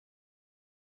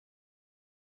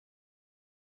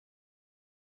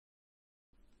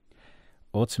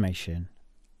automation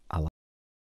allows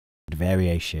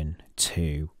variation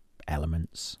to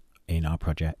elements in our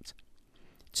project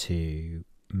to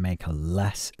make a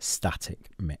less static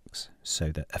mix,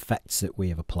 so that effects that we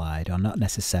have applied are not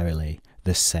necessarily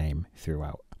the same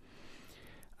throughout.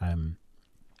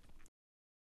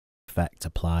 Effect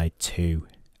applied to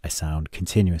a sound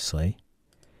continuously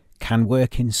can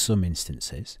work in some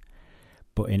instances,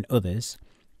 but in others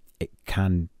it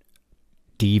can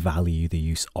devalue the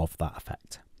use of that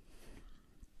effect.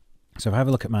 So if I have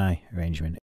a look at my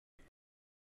arrangement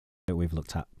that we've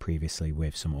looked at previously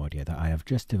with some audio that I have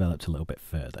just developed a little bit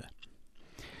further.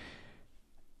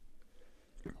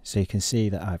 So you can see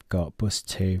that I've got bus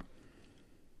 2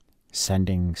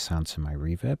 sending sound to my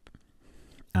reverb,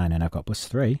 and then I've got bus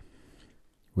 3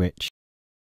 which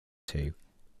to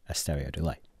a stereo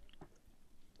delay.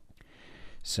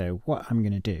 So what I'm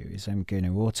going to do is I'm going to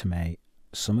automate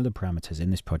some of the parameters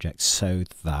in this project so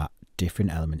that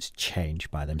different elements change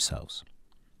by themselves.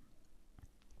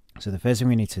 So the first thing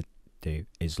we need to do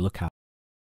is look at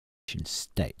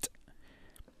state.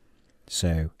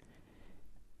 So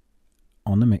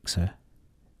on the mixer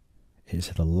is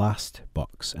the last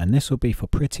box, and this will be for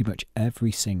pretty much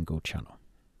every single channel.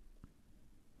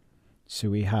 So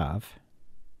we have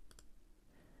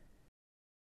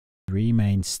 3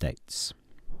 main states.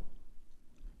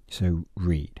 So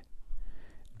read.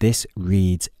 This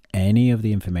reads any of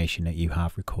the information that you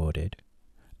have recorded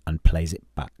and plays it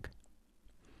back.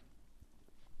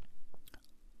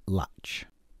 Latch.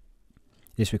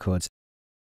 This records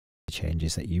the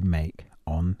changes that you make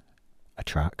on a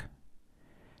track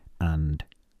and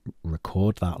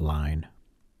record that line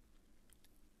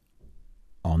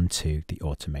onto the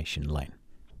automation lane.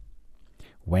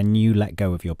 When you let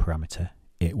go of your parameter,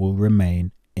 it will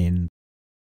remain in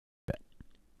the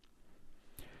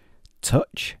bit.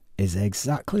 Touch is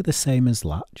exactly the same as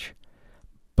latch,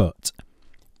 but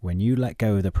when you let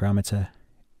go of the parameter,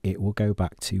 it will go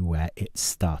back to where it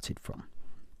started from.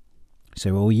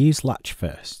 So we'll use latch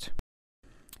first.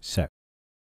 So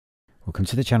we'll come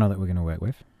to the channel that we're going to work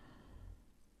with,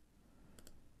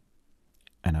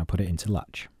 and I'll put it into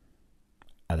latch.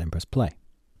 I then press play,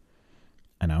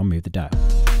 and I'll move the dial.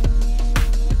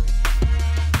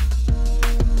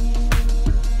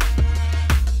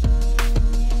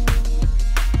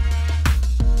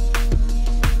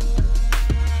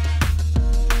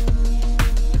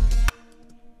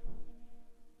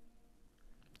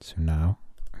 So now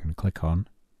I'm going to click on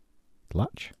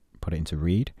latch, put it into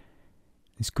read.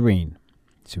 It's green,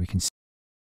 so we can see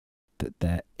that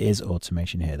there is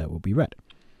automation here that will be read.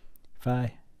 If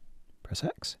I press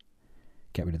X,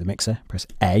 get rid of the mixer, press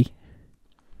A,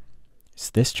 it's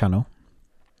this channel.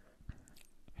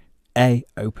 A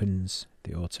opens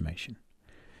the automation.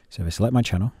 So if I select my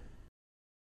channel,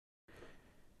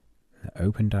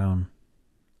 open down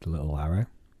the little arrow,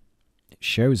 it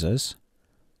shows us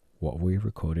what we've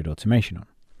recorded automation on.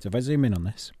 So if I zoom in on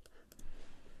this,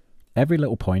 every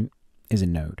little point is a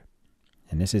node,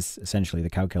 and this is essentially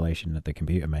the calculation that the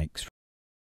computer makes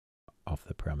of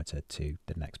the parameter to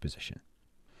the next position.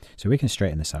 So we can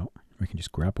straighten this out. We can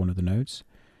just grab one of the nodes,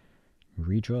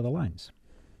 redraw the lines.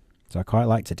 So I quite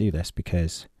like to do this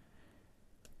because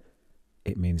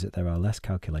it means that there are less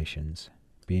calculations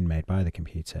being made by the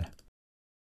computer.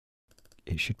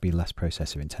 It should be less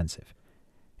processor intensive.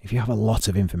 If you have a lot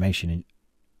of information in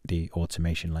the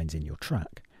automation lanes in your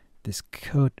track, this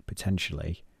could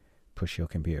potentially push your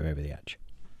computer over the edge.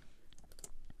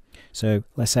 So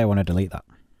let's say I want to delete that.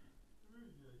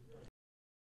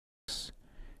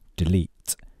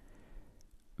 Delete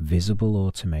visible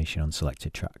automation on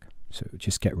selected track. So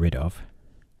just get rid of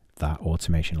that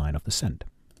automation line of the send.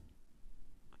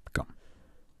 Gone.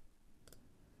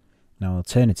 Now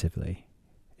alternatively,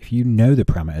 if you know the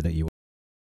parameter that you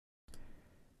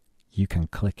can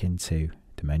click into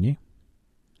the menu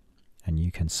and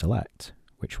you can select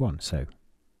which one. So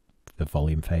the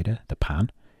volume fader, the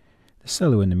pan, the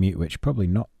solo and the mute, which probably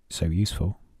not so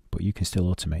useful, but you can still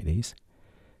automate these.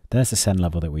 There's the send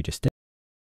level that we just did.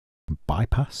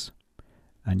 Bypass,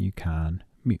 and you can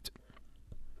mute.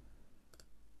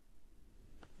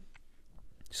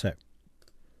 So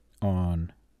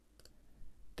on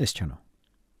this channel,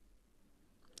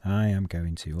 I am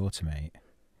going to automate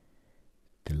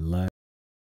the low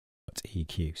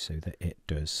EQ so that it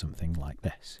does something like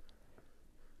this,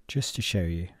 just to show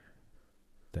you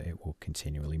that it will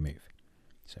continually move.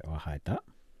 So I'll hide that.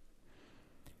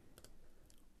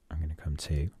 I'm going to come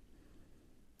to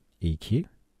EQ,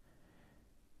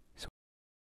 so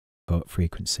put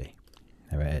frequency,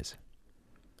 there it is.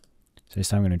 So this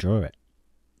time I'm going to draw it.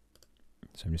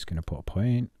 So I'm just going to put a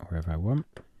point wherever I want.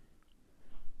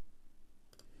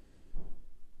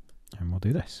 and we'll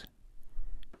do this.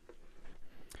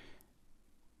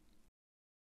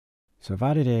 So I've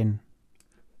added in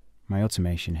my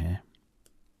automation here.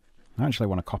 I actually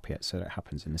want to copy it so that it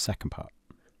happens in the second part.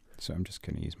 So I'm just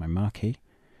going to use my marquee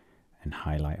and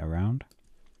highlight around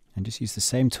and just use the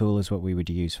same tool as what we would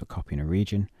use for copying a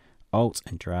region. Alt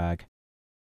and drag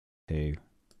to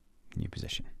new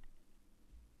position.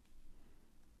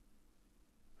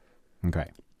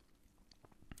 Okay.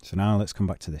 So now let's come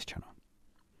back to this channel.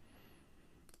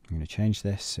 I'm going to change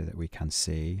this so that we can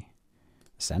see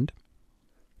send.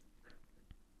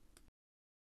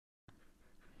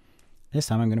 This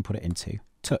time I'm going to put it into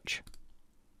touch.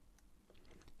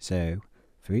 So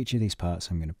for each of these parts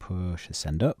I'm going to push the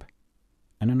send up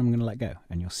and then I'm going to let go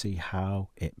and you'll see how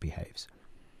it behaves.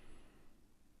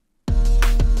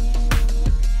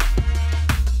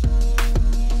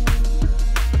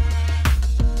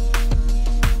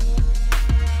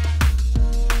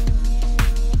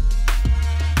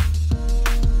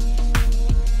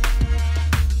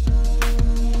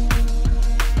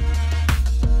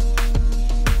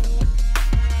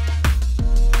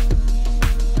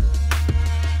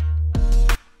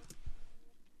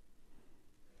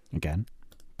 Again,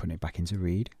 putting it back into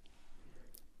read,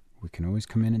 we can always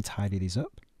come in and tidy these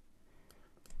up.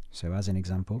 So as an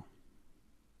example,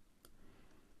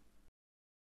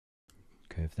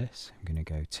 curve this. I'm going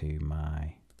to go to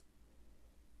my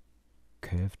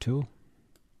curve tool,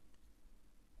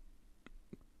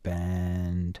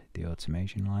 bend the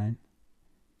automation line,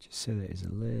 just so that it's a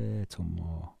little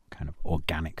more kind of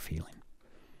organic feeling.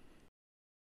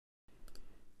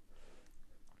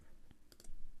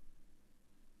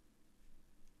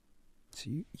 So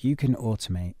you can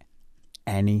automate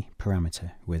any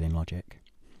parameter within Logic.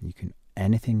 You can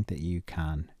anything that you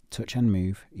can touch and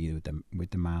move, either with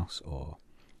the mouse or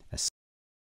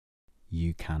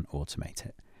you can automate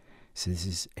it. So this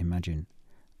is, imagine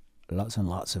lots and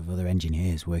lots of other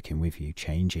engineers working with you,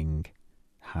 changing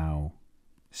how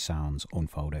sounds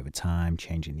unfold over time,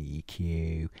 changing the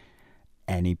EQ,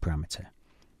 any parameter.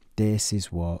 This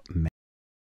is what makes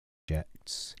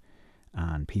objects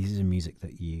and pieces of music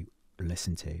that you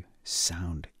listen to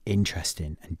sound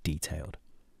interesting and detailed.